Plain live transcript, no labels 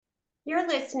You're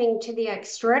listening to the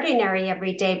Extraordinary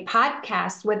Everyday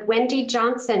Podcast with Wendy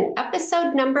Johnson,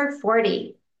 episode number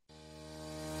 40.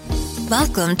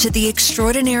 Welcome to the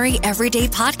Extraordinary Everyday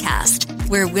Podcast,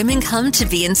 where women come to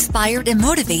be inspired and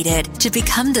motivated to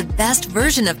become the best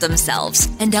version of themselves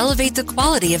and elevate the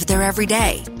quality of their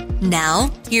everyday.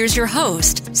 Now, here's your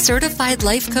host, certified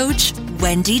life coach,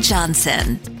 Wendy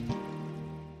Johnson.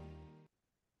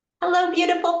 Hello,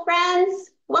 beautiful friends.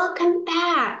 Welcome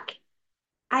back.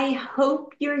 I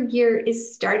hope your year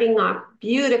is starting off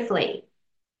beautifully.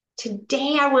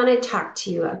 Today, I want to talk to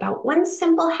you about one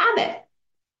simple habit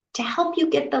to help you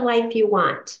get the life you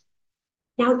want.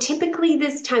 Now, typically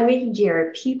this time of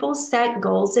year, people set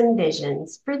goals and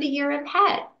visions for the year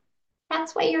ahead.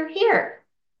 That's why you're here.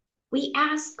 We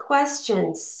ask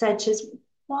questions such as,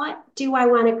 what do I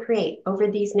want to create over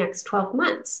these next 12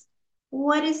 months?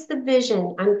 What is the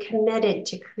vision I'm committed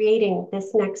to creating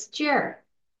this next year?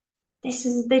 This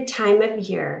is the time of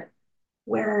year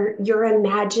where you're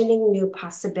imagining new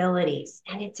possibilities,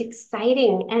 and it's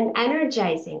exciting and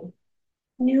energizing.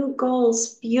 New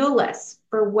goals fuel us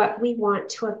for what we want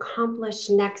to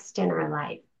accomplish next in our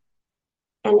life.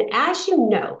 And as you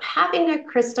know, having a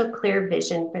crystal clear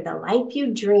vision for the life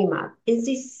you dream of is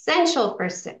essential for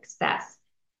success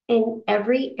in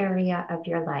every area of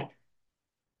your life.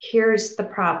 Here's the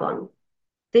problem.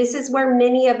 This is where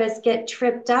many of us get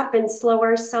tripped up and slow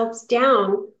ourselves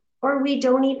down, or we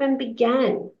don't even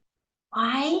begin.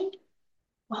 Why?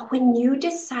 Well, when you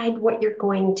decide what you're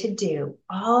going to do,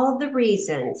 all the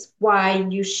reasons why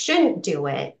you shouldn't do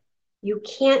it, you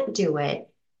can't do it,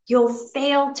 you'll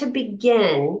fail to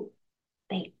begin,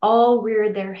 they all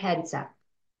rear their heads up.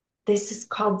 This is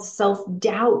called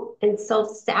self-doubt and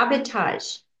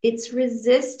self-sabotage. It's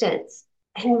resistance,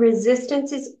 and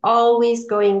resistance is always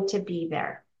going to be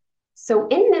there. So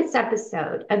in this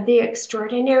episode of the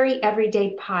Extraordinary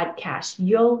Everyday Podcast,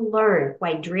 you'll learn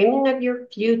why dreaming of your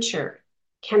future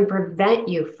can prevent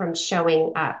you from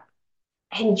showing up.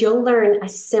 And you'll learn a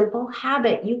simple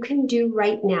habit you can do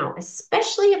right now,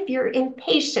 especially if you're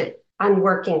impatient on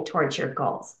working towards your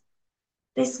goals.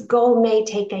 This goal may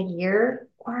take a year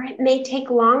or it may take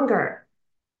longer.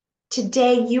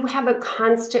 Today, you have a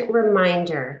constant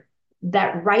reminder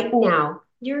that right now,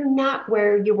 you're not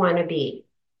where you want to be.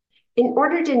 In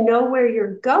order to know where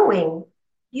you're going,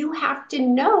 you have to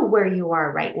know where you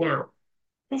are right now.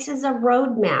 This is a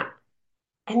roadmap,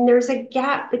 and there's a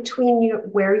gap between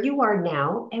where you are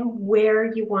now and where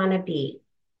you want to be.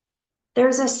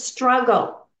 There's a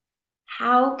struggle.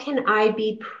 How can I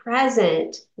be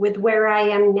present with where I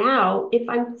am now if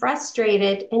I'm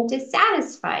frustrated and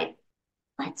dissatisfied?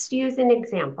 Let's use an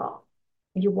example.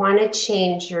 You want to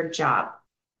change your job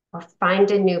or find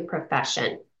a new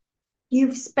profession.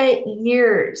 You've spent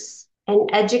years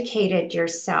and educated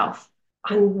yourself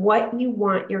on what you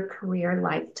want your career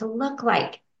life to look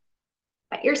like.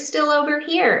 But you're still over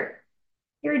here.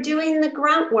 You're doing the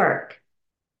grunt work.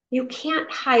 You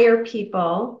can't hire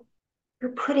people.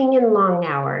 You're putting in long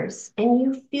hours and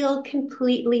you feel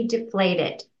completely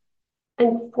deflated.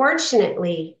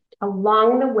 Unfortunately,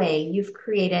 along the way, you've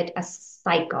created a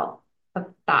cycle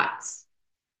of thoughts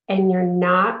and you're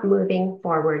not moving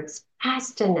forwards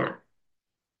fast enough.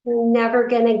 You're never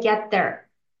going to get there.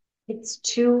 It's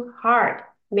too hard.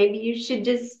 Maybe you should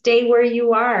just stay where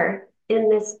you are in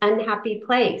this unhappy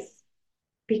place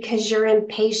because you're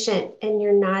impatient and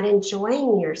you're not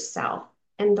enjoying yourself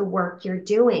and the work you're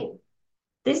doing.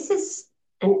 This is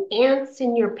an ants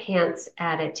in your pants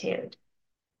attitude.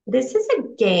 This is a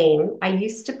game I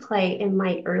used to play in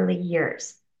my early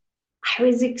years. I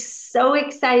was so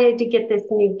excited to get this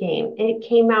new game. It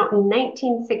came out in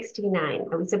 1969.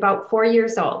 I was about 4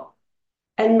 years old.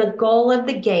 And the goal of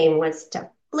the game was to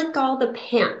flick all the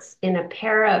pants in a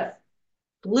pair of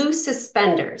blue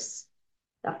suspenders.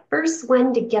 The first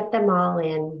one to get them all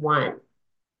in won.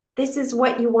 This is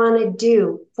what you want to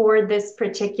do for this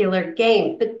particular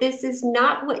game, but this is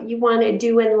not what you want to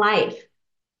do in life.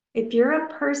 If you're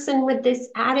a person with this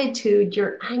attitude,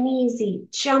 you're uneasy,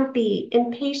 jumpy,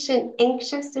 impatient,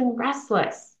 anxious, and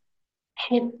restless.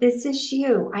 And if this is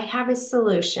you, I have a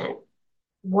solution.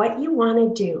 What you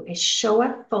want to do is show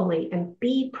up fully and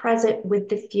be present with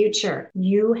the future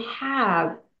you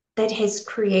have that has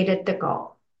created the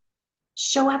goal.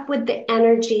 Show up with the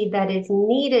energy that is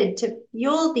needed to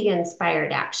fuel the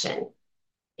inspired action.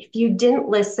 If you didn't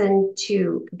listen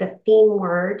to the theme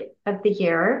word of the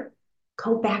year,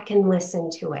 go back and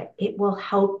listen to it. It will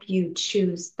help you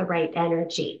choose the right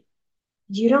energy.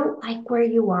 You don't like where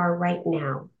you are right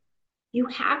now. You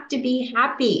have to be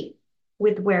happy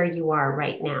with where you are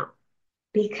right now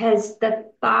because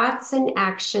the thoughts and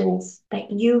actions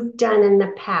that you've done in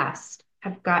the past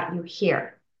have got you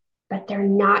here, but they're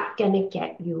not going to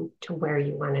get you to where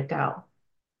you want to go.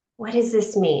 What does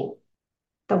this mean?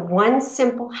 The one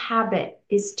simple habit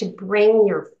is to bring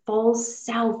your full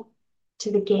self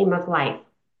to the game of life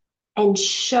and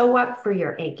show up for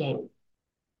your A game.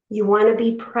 You want to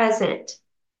be present.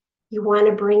 You want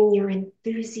to bring your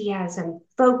enthusiasm,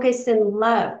 focus, and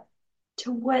love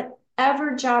to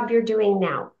whatever job you're doing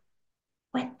now,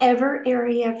 whatever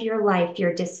area of your life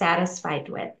you're dissatisfied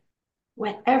with,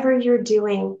 whatever you're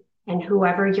doing and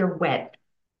whoever you're with.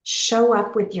 Show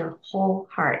up with your whole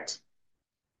heart.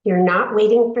 You're not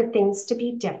waiting for things to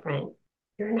be different.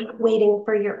 You're not waiting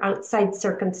for your outside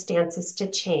circumstances to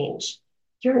change.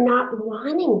 You're not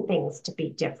wanting things to be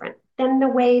different than the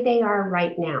way they are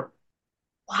right now.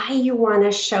 Why you want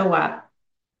to show up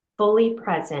fully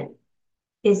present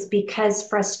is because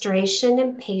frustration,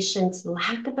 impatience,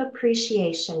 lack of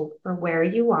appreciation for where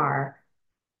you are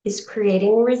is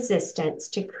creating resistance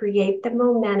to create the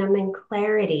momentum and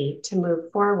clarity to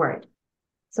move forward.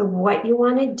 So what you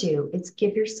want to do is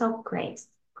give yourself grace,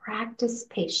 practice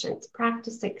patience,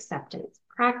 practice acceptance,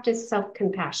 practice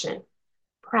self-compassion,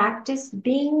 practice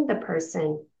being the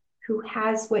person who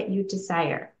has what you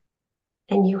desire.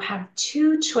 And you have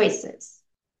two choices.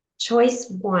 Choice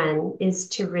one is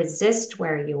to resist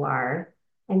where you are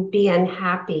and be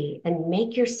unhappy and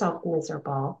make yourself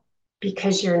miserable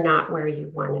because you're not where you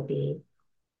want to be.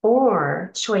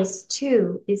 Or choice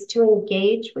two is to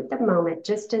engage with the moment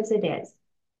just as it is.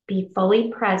 Be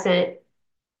fully present,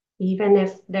 even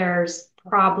if there's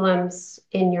problems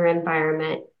in your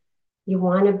environment. You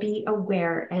want to be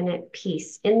aware and at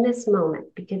peace in this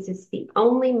moment because it's the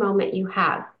only moment you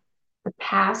have. The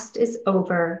past is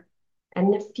over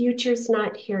and the future's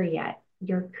not here yet.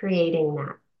 You're creating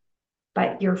that.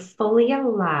 But you're fully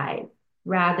alive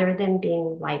rather than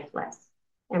being lifeless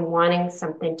and wanting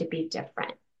something to be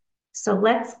different. So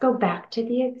let's go back to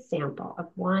the example of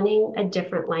wanting a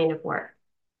different line of work.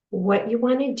 What you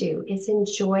want to do is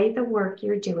enjoy the work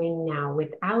you're doing now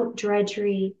without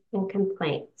drudgery and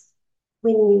complaints.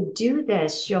 When you do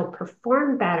this, you'll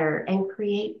perform better and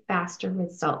create faster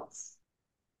results.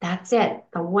 That's it,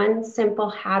 the one simple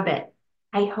habit.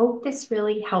 I hope this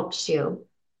really helps you,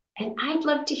 and I'd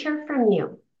love to hear from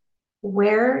you.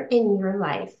 Where in your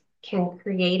life can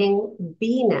creating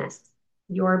Venus,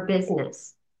 your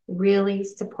business, really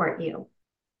support you?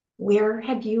 Where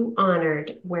have you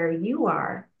honored where you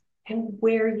are and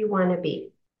where you want to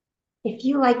be? If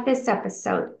you like this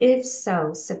episode, if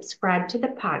so, subscribe to the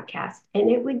podcast,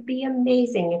 and it would be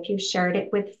amazing if you shared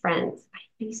it with friends. I'd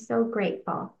be so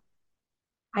grateful.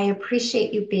 I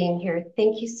appreciate you being here.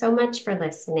 Thank you so much for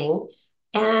listening,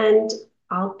 and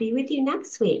I'll be with you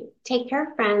next week. Take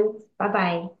care, friends.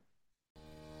 Bye-bye.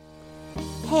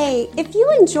 Hey, if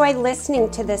you enjoy listening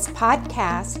to this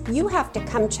podcast, you have to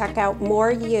come check out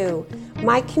More You,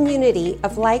 my community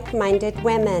of like-minded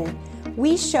women.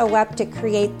 We show up to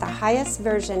create the highest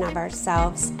version of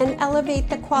ourselves and elevate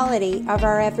the quality of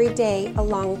our everyday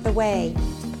along the way.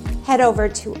 Head over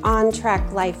to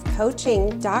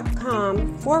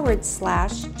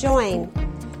ontraclifecoaching.com/join.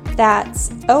 That's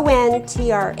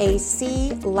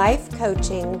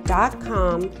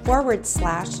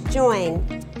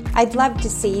ontraclifecoaching.com/join. I'd love to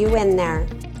see you in there.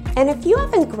 And if you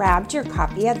haven't grabbed your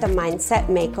copy of the Mindset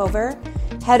Makeover,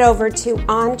 head over to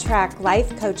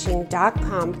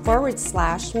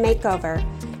ontraclifecoaching.com/makeover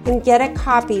and get a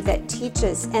copy that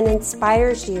teaches and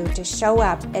inspires you to show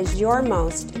up as your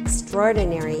most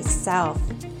extraordinary self.